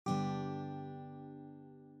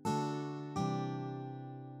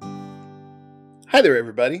Hi there,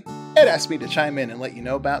 everybody. Ed asked me to chime in and let you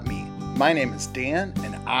know about me. My name is Dan,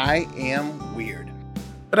 and I am weird.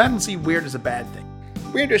 But I don't see weird as a bad thing.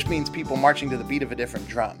 Weird just means people marching to the beat of a different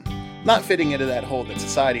drum, not fitting into that hole that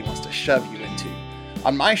society wants to shove you into.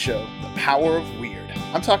 On my show, The Power of Weird,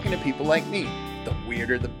 I'm talking to people like me. The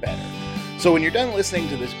weirder, the better. So when you're done listening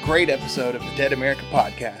to this great episode of the Dead America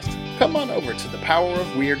podcast, come on over to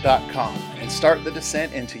thepowerofweird.com and start the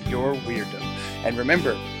descent into your weirdo. And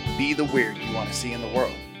remember, be the weird you want to see in the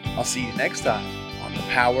world. I'll see you next time on The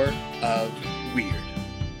Power of Weird.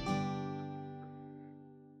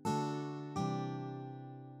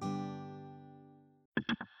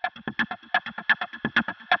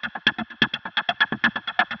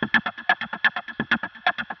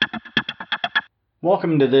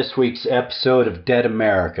 Welcome to this week's episode of Dead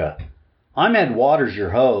America. I'm Ed Waters,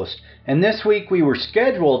 your host, and this week we were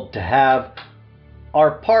scheduled to have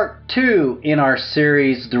our part 2 in our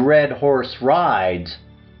series, The Red Horse Rides,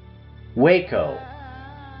 Waco.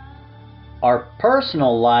 Our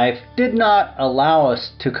personal life did not allow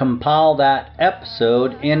us to compile that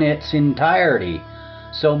episode in its entirety,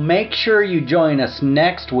 so make sure you join us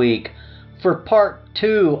next week for part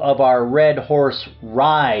 2 of our Red Horse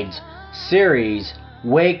Rides series,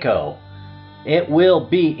 Waco. It will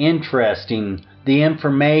be interesting, the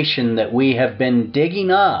information that we have been digging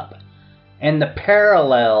up and the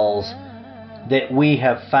parallels that we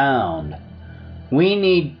have found. We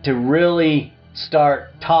need to really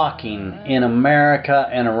start talking in America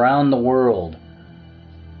and around the world.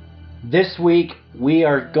 This week we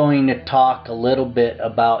are going to talk a little bit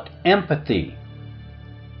about empathy.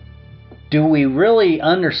 Do we really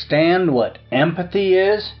understand what empathy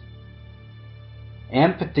is?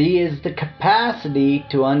 Empathy is the capacity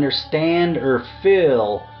to understand or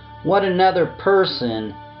feel what another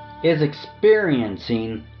person is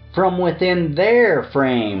experiencing from within their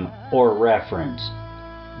frame or reference.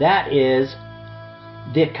 That is,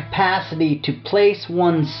 the capacity to place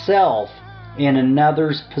oneself in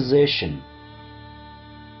another's position.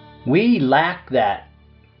 We lack that,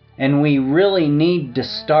 and we really need to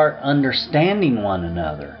start understanding one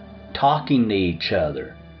another, talking to each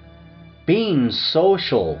other, being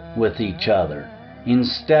social with each other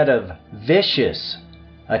instead of vicious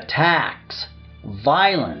attacks,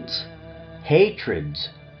 violence, hatreds,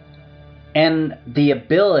 and the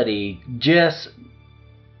ability just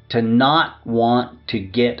to not want to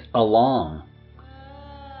get along.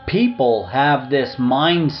 People have this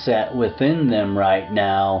mindset within them right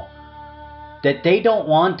now that they don't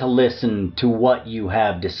want to listen to what you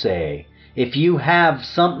have to say. If you have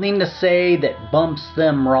something to say that bumps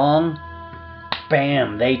them wrong,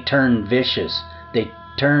 bam, they turn vicious. They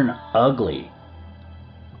turn ugly.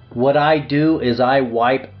 What I do is I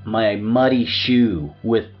wipe my muddy shoe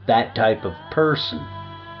with that type of person.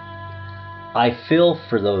 I feel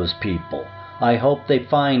for those people. I hope they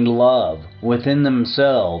find love within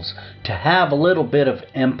themselves to have a little bit of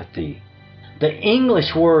empathy. The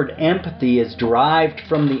English word empathy is derived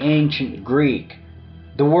from the ancient Greek,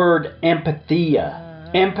 the word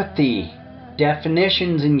empatheia. Empathy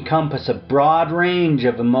definitions encompass a broad range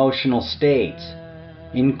of emotional states,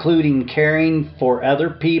 including caring for other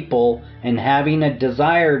people and having a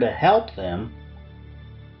desire to help them,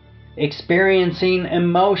 experiencing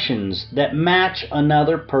emotions that match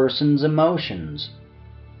another person's emotions,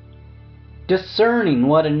 discerning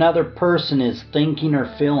what another person is thinking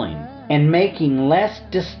or feeling, and making less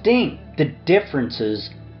distinct the differences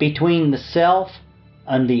between the self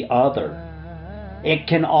and the other. It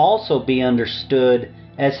can also be understood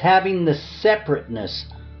as having the separateness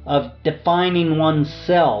of defining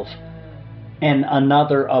oneself and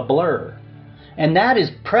another a blur. And that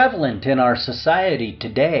is prevalent in our society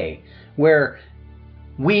today, where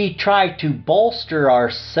we try to bolster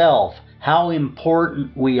ourselves, how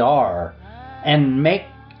important we are, and make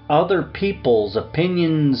other people's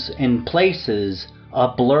opinions and places a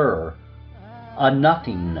blur, a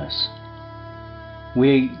nothingness.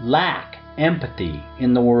 We lack empathy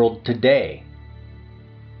in the world today.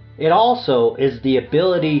 It also is the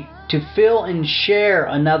ability to feel and share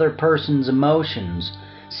another person's emotions.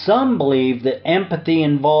 Some believe that empathy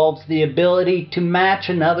involves the ability to match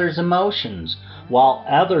another's emotions, while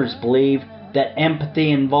others believe that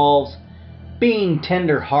empathy involves being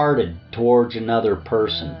tender-hearted towards another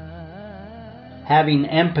person. Having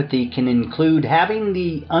empathy can include having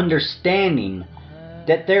the understanding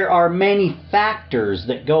that there are many factors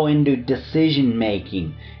that go into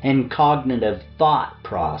decision-making and cognitive thought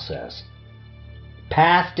process.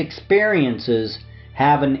 Past experiences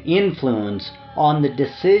have an influence on the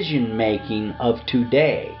decision-making of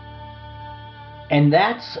today. And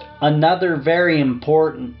that's another very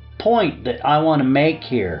important point that I want to make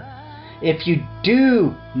here. If you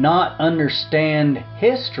do not understand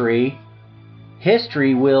history,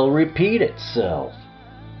 history will repeat itself.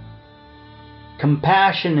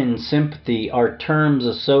 Compassion and sympathy are terms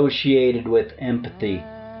associated with empathy.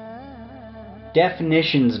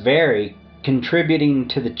 Definitions vary, contributing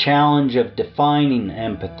to the challenge of defining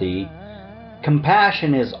empathy.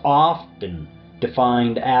 Compassion is often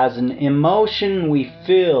defined as an emotion we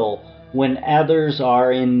feel when others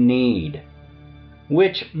are in need,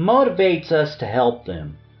 which motivates us to help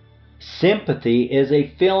them. Sympathy is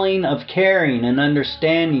a feeling of caring and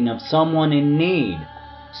understanding of someone in need.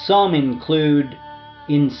 Some include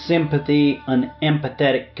in sympathy an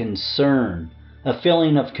empathetic concern, a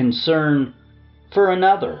feeling of concern for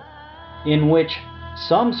another, in which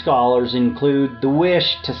some scholars include the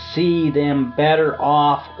wish to see them better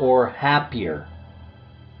off or happier.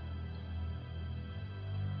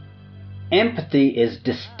 Empathy is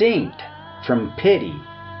distinct from pity.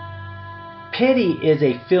 Pity is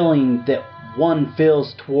a feeling that one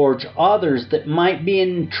feels towards others that might be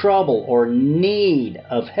in trouble or need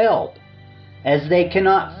of help, as they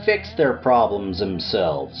cannot fix their problems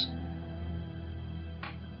themselves.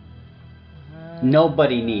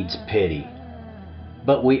 Nobody needs pity,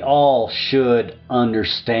 but we all should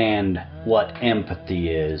understand what empathy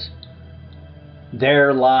is.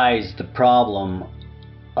 There lies the problem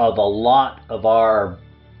of a lot of our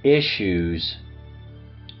issues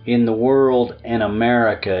in the world and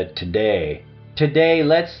America today. Today,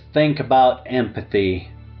 let's think about empathy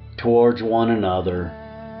towards one another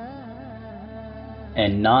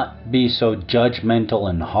and not be so judgmental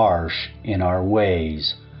and harsh in our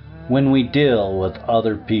ways when we deal with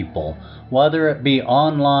other people, whether it be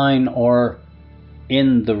online or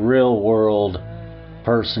in the real world,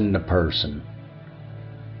 person to person.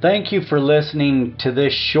 Thank you for listening to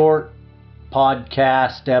this short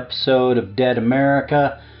podcast episode of Dead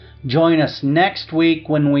America. Join us next week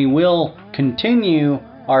when we will continue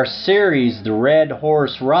our series, The Red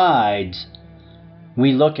Horse Rides.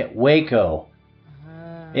 We look at Waco.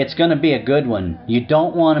 It's going to be a good one. You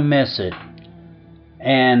don't want to miss it.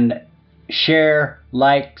 And share,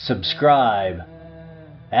 like, subscribe.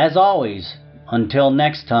 As always, until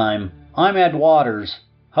next time, I'm Ed Waters,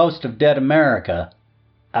 host of Dead America,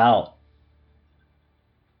 out.